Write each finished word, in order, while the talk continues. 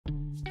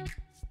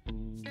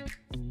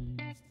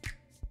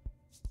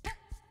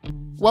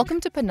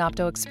Welcome to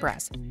Panopto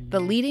Express, the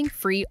leading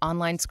free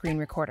online screen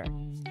recorder.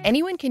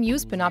 Anyone can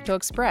use Panopto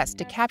Express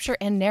to capture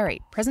and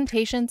narrate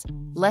presentations,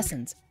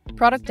 lessons,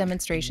 product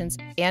demonstrations,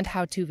 and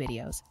how-to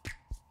videos.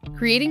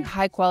 Creating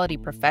high-quality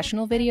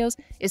professional videos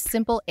is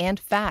simple and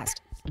fast.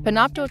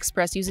 Panopto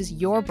Express uses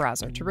your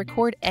browser to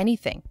record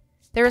anything.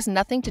 There is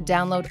nothing to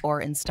download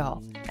or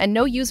install, and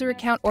no user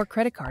account or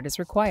credit card is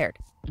required.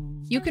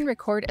 You can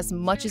record as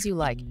much as you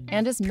like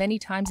and as many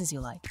times as you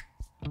like.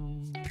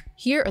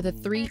 Here are the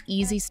 3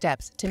 easy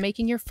steps to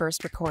making your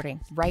first recording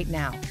right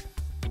now.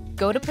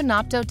 Go to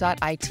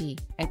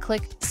panopto.it and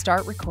click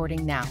Start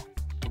Recording Now.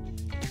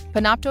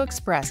 Panopto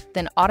Express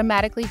then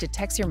automatically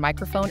detects your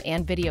microphone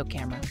and video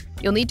camera.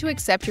 You'll need to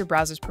accept your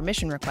browser's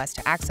permission request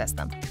to access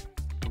them.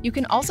 You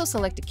can also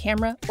select a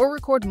camera or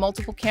record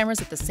multiple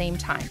cameras at the same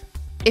time.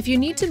 If you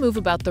need to move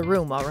about the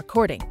room while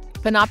recording,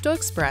 Panopto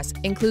Express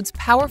includes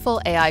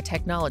powerful AI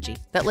technology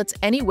that lets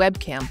any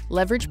webcam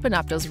leverage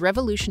Panopto's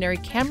revolutionary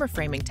camera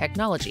framing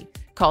technology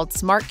called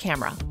Smart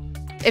Camera.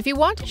 If you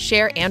want to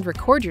share and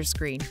record your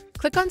screen,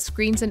 click on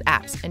Screens and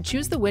Apps and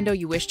choose the window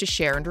you wish to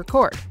share and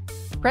record.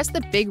 Press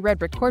the big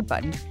red record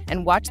button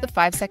and watch the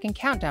 5-second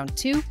countdown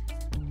to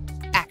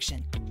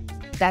action.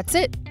 That's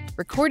it!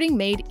 Recording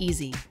made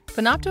easy.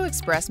 Panopto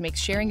Express makes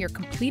sharing your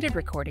completed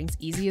recordings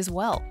easy as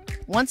well.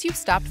 Once you've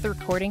stopped the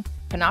recording,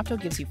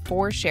 Panopto gives you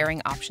 4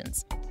 sharing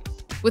options.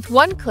 With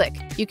one click,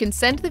 you can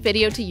send the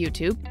video to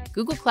YouTube,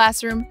 Google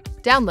Classroom,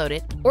 download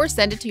it, or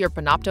send it to your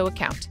Panopto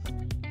account.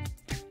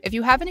 If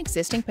you have an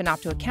existing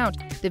Panopto account,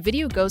 the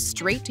video goes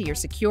straight to your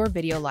secure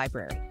video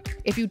library.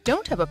 If you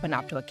don't have a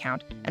Panopto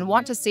account and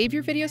want to save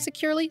your video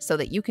securely so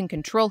that you can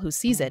control who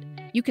sees it,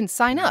 you can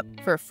sign up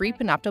for a free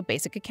Panopto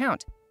Basic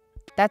account.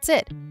 That's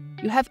it.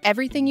 You have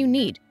everything you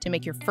need to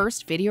make your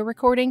first video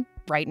recording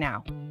right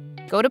now.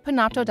 Go to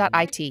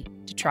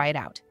panopto.it to try it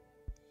out.